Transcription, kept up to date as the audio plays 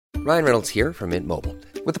Ryan Reynolds here from Mint Mobile.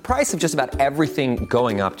 With the price of just about everything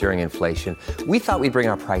going up during inflation, we thought we'd bring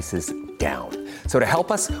our prices down. So to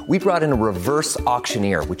help us, we brought in a reverse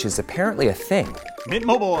auctioneer, which is apparently a thing. Mint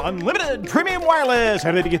Mobile Unlimited Premium Wireless.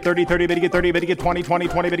 How to get 30, 30, bit to get 30, bit to get 20, 20,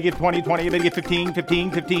 20, bit to get 20, 20, bit to get 15,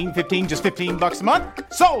 15, 15, 15, just $15 a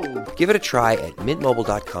month? Sold! Give it a try at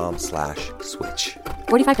mintmobile.com/switch.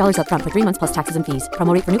 $45 up front for 3 months plus taxes and fees.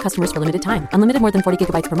 Promo rate for new customers for limited time. Unlimited more than 40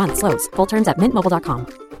 gigabytes per month. Slows full terms at mintmobile.com.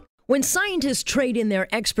 When scientists trade in their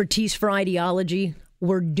expertise for ideology,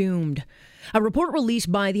 we're doomed. A report released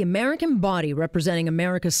by the American body representing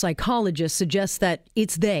America's psychologists suggests that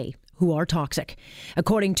it's they who are toxic.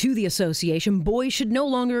 According to the association, boys should no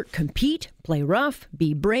longer compete, play rough,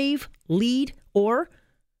 be brave, lead, or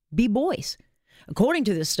be boys. According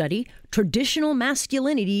to this study, traditional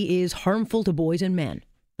masculinity is harmful to boys and men.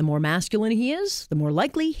 The more masculine he is, the more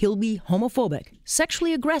likely he'll be homophobic,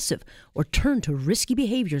 sexually aggressive, or turn to risky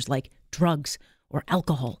behaviors like drugs or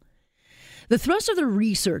alcohol. The thrust of the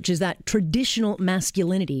research is that traditional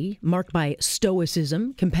masculinity, marked by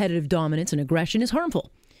stoicism, competitive dominance, and aggression, is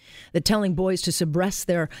harmful. That telling boys to suppress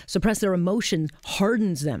their emotions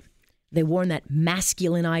hardens them. They warn that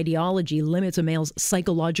masculine ideology limits a male's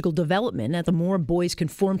psychological development, that the more boys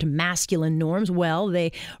conform to masculine norms, well,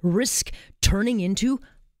 they risk turning into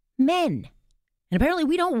men. And apparently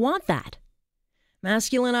we don't want that.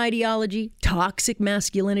 Masculine ideology, toxic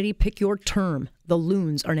masculinity, pick your term. The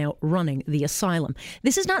loons are now running the asylum.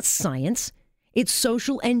 This is not science. It's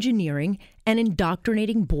social engineering and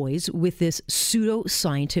indoctrinating boys with this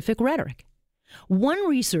pseudo-scientific rhetoric. One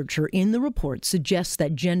researcher in the report suggests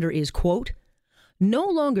that gender is, quote, no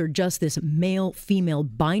longer just this male-female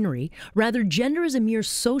binary. Rather, gender is a mere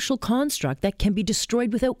social construct that can be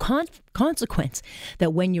destroyed without consequence.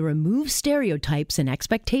 That when you remove stereotypes and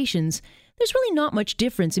expectations, there's really not much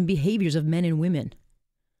difference in behaviors of men and women.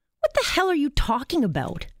 What the hell are you talking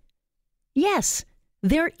about? Yes,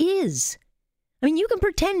 there is. I mean, you can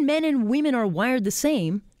pretend men and women are wired the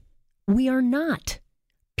same. We are not.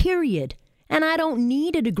 Period. And I don't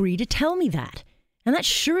need a degree to tell me that. And that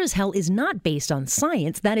sure as hell is not based on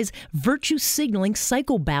science. That is virtue signaling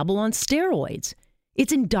psychobabble on steroids.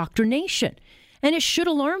 It's indoctrination. And it should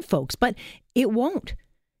alarm folks, but it won't.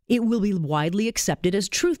 It will be widely accepted as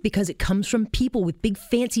truth because it comes from people with big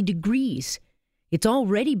fancy degrees. It's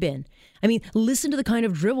already been. I mean, listen to the kind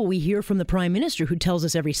of drivel we hear from the Prime Minister who tells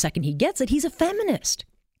us every second he gets it he's a feminist.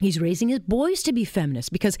 He's raising his boys to be feminists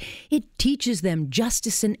because it teaches them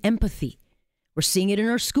justice and empathy. We're seeing it in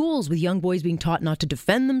our schools with young boys being taught not to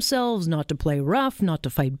defend themselves, not to play rough, not to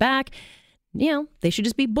fight back. You know, they should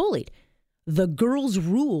just be bullied. The girls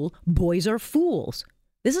rule, boys are fools.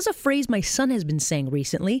 This is a phrase my son has been saying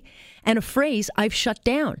recently, and a phrase I've shut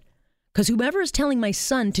down. Because whoever is telling my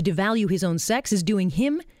son to devalue his own sex is doing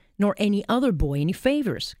him nor any other boy any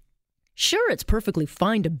favors. Sure, it's perfectly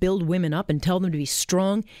fine to build women up and tell them to be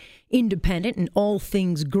strong, independent, and all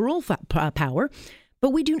things girl power,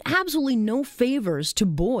 but we do absolutely no favors to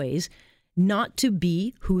boys not to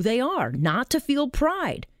be who they are, not to feel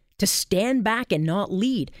pride, to stand back and not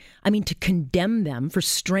lead. I mean, to condemn them for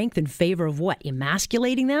strength in favor of what?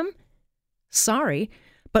 Emasculating them? Sorry,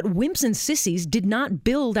 but wimps and sissies did not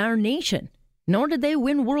build our nation, nor did they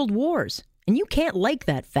win world wars. And you can't like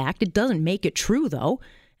that fact. It doesn't make it true, though.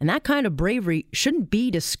 And that kind of bravery shouldn't be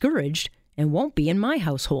discouraged and won't be in my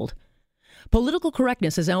household. Political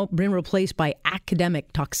correctness has now been replaced by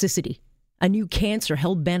academic toxicity, a new cancer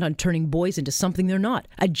hell-bent on turning boys into something they're not,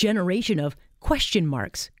 a generation of question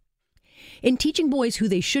marks. In teaching boys who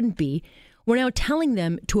they shouldn't be, we're now telling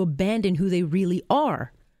them to abandon who they really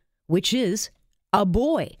are, which is a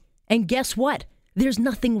boy. And guess what? There's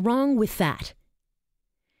nothing wrong with that.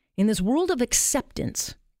 In this world of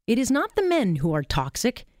acceptance, it is not the men who are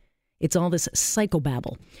toxic. It's all this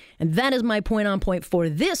psychobabble. And that is my point on point for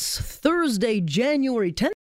this Thursday, January 10th.